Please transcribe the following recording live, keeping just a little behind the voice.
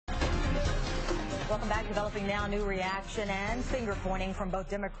Welcome back. Developing now, new reaction and finger pointing from both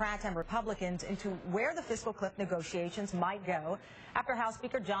Democrats and Republicans into where the fiscal cliff negotiations might go after House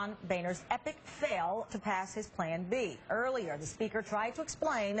Speaker John Boehner's epic fail to pass his Plan B. Earlier, the Speaker tried to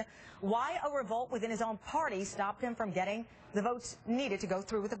explain why a revolt within his own party stopped him from getting the votes needed to go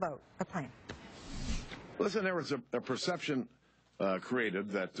through with the plan. Listen, there was a perception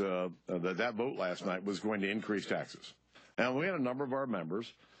created that that vote last night was going to increase taxes. And we had a number of our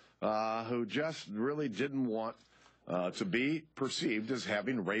members who just really didn't want to be perceived as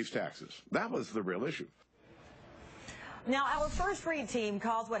having raised taxes. That was the real issue. Now, our first read team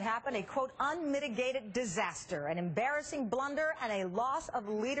calls what happened a, quote, unmitigated disaster, an embarrassing blunder, and a loss of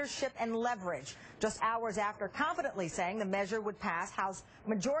leadership and leverage, just hours after confidently saying the measure would pass. House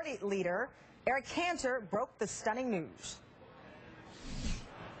Majority Leader Eric Cantor broke the stunning news.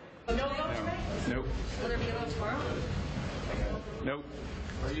 No vote today? Nope. Will there be a vote tomorrow? Nope.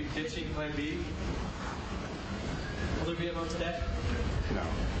 Are you ditching Plan B? Will there be a vote today? No.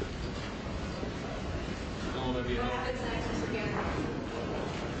 Will there be a vote?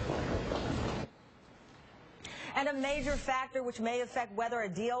 And a major factor which may affect whether a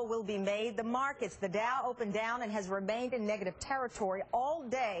deal will be made, the markets. The Dow opened down and has remained in negative territory all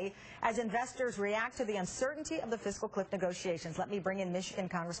day as investors react to the uncertainty of the fiscal cliff negotiations. Let me bring in Michigan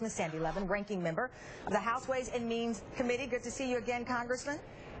Congressman Sandy Levin, ranking member of the House Ways and Means Committee. Good to see you again, Congressman.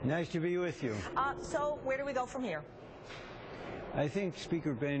 Nice to be with you. So where do we go from here? I think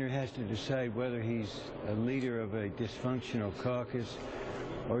Speaker Boehner has to decide whether he's a leader of a dysfunctional caucus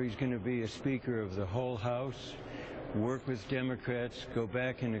or he's going to be a speaker of the whole House, work with Democrats, go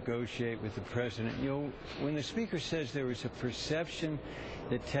back and negotiate with the president. You know, when the speaker says there was a perception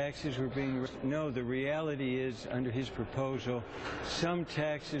that taxes were being raised, no, the reality is, under his proposal, some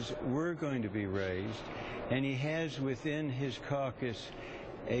taxes were going to be raised, and he has within his caucus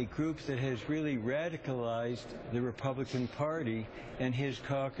a group that has really radicalized the Republican Party and his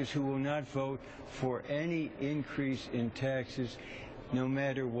caucus, who will not vote for any increase in taxes no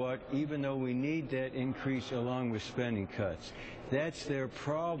matter what, even though we need that increase along with spending cuts. That's their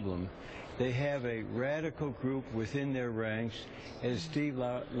problem. They have a radical group within their ranks. As Steve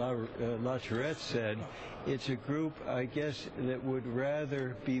LaTourette said, it's a group, I guess, that would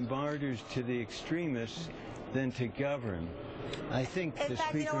rather be martyrs to the extremists than to govern. I think the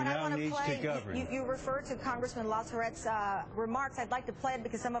Speaker now needs to govern. You referred to Congressman LaTourette's remarks. I'd like to play it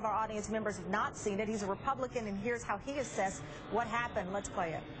because some of our audience members have not seen it. He's a Republican, and here's how he assessed what happened. Let's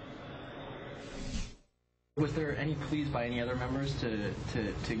play it. Was there any pleas by any other members to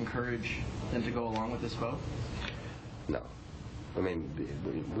encourage them to go along with this vote? No. I mean,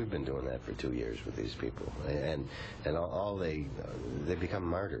 we've been doing that for 2 years with these people, and all they become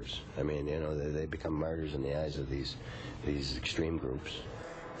martyrs. I mean, you know, they become martyrs in the eyes of these extreme groups.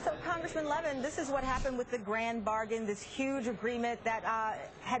 So, Congressman Levin, this is what happened with the grand bargain, this huge agreement that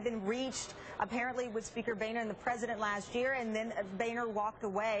had been reached apparently with Speaker Boehner and the president last year, and then Boehner walked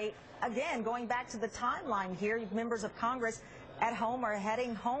away. Again, going back to the timeline here, members of Congress at home are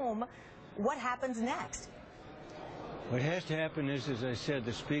heading home. What happens next? What has to happen is, as I said,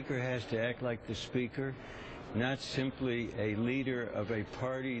 the Speaker has to act like the Speaker, not simply a leader of a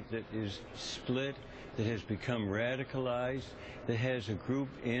party that is split, that has become radicalized, that has a group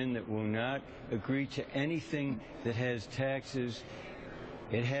in that will not agree to anything that has taxes.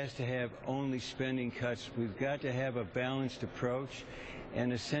 It has to have only spending cuts. We've got to have a balanced approach,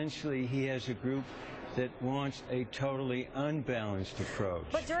 and essentially he has a group that wants a totally unbalanced approach.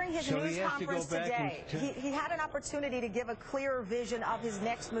 But during his news conference today, he had an opportunity to give a clearer vision of his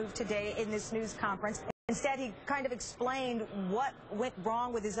next move today in this news conference. Instead, he kind of explained what went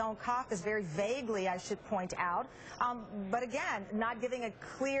wrong with his own caucus, very vaguely, I should point out. But again, not giving a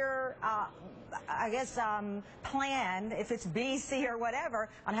clear, I guess, plan, if it's B, C, or whatever,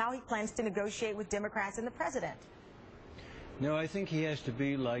 on how he plans to negotiate with Democrats and the president. No, I think he has to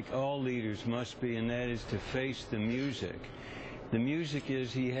be like all leaders must be, and that is to face the music. The music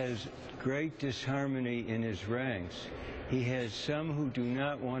is he has great disharmony in his ranks. He has some who do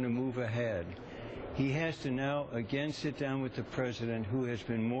not want to move ahead. He has to now again sit down with the president, who has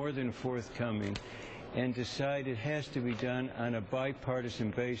been more than forthcoming, and decide it has to be done on a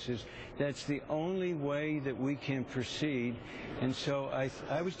bipartisan basis. That's the only way that we can proceed. And so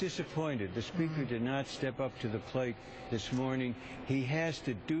I was disappointed. The Speaker did not step up to the plate this morning. He has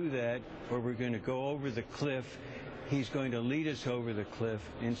to do that, or we're going to go over the cliff. he's going to lead us over the cliff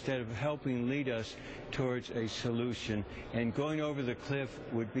instead of helping lead us towards a solution. And going over the cliff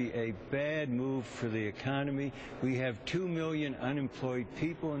would be a bad move for the economy. We have 2 million unemployed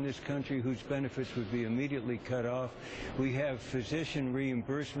people in this country whose benefits would be immediately cut off. We have physician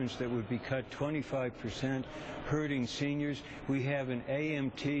reimbursements that would be cut 25%, hurting seniors. We have an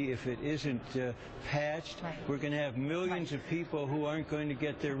AMT, if it isn't patched, we're going to have millions of people who aren't going to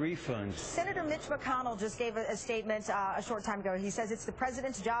get their refunds. Senator Mitch McConnell just gave a statement a short time ago. He says it's the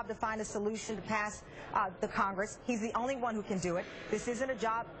president's job to find a solution to pass the Congress. He's the only one who can do it. This isn't a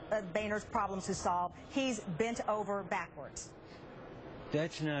job of Boehner's problems to solve. He's bent over backwards.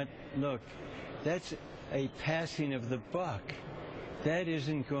 That's not, look, that's a passing of the buck. That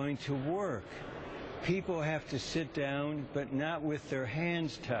isn't going to work. People have to sit down, but not with their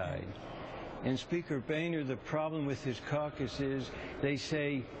hands tied. And Speaker Boehner, the problem with his caucus is they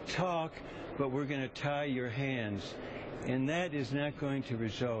say, talk, but we're going to tie your hands. And that is not going to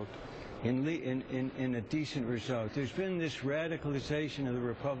result in a decent result. There's been this radicalization of the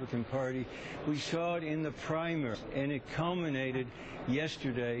Republican Party. We saw it in the primary, and it culminated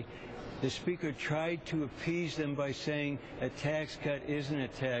yesterday. The Speaker tried to appease them by saying a tax cut isn't a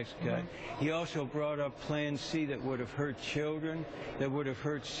tax cut. He also brought up Plan C that would have hurt children, that would have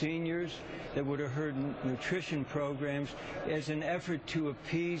hurt seniors, that would have hurt nutrition programs as an effort to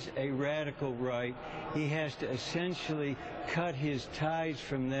appease a radical right. He has to essentially cut his ties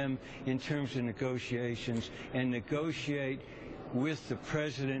from them in terms of negotiations and negotiate with the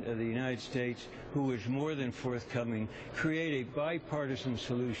President of the United States, who is more than forthcoming, create a bipartisan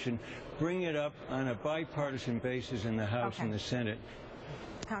solution, bring it up on a bipartisan basis in the House and the Senate.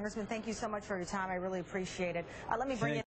 Congressman, thank you so much for your time. I really appreciate it. Let me bring in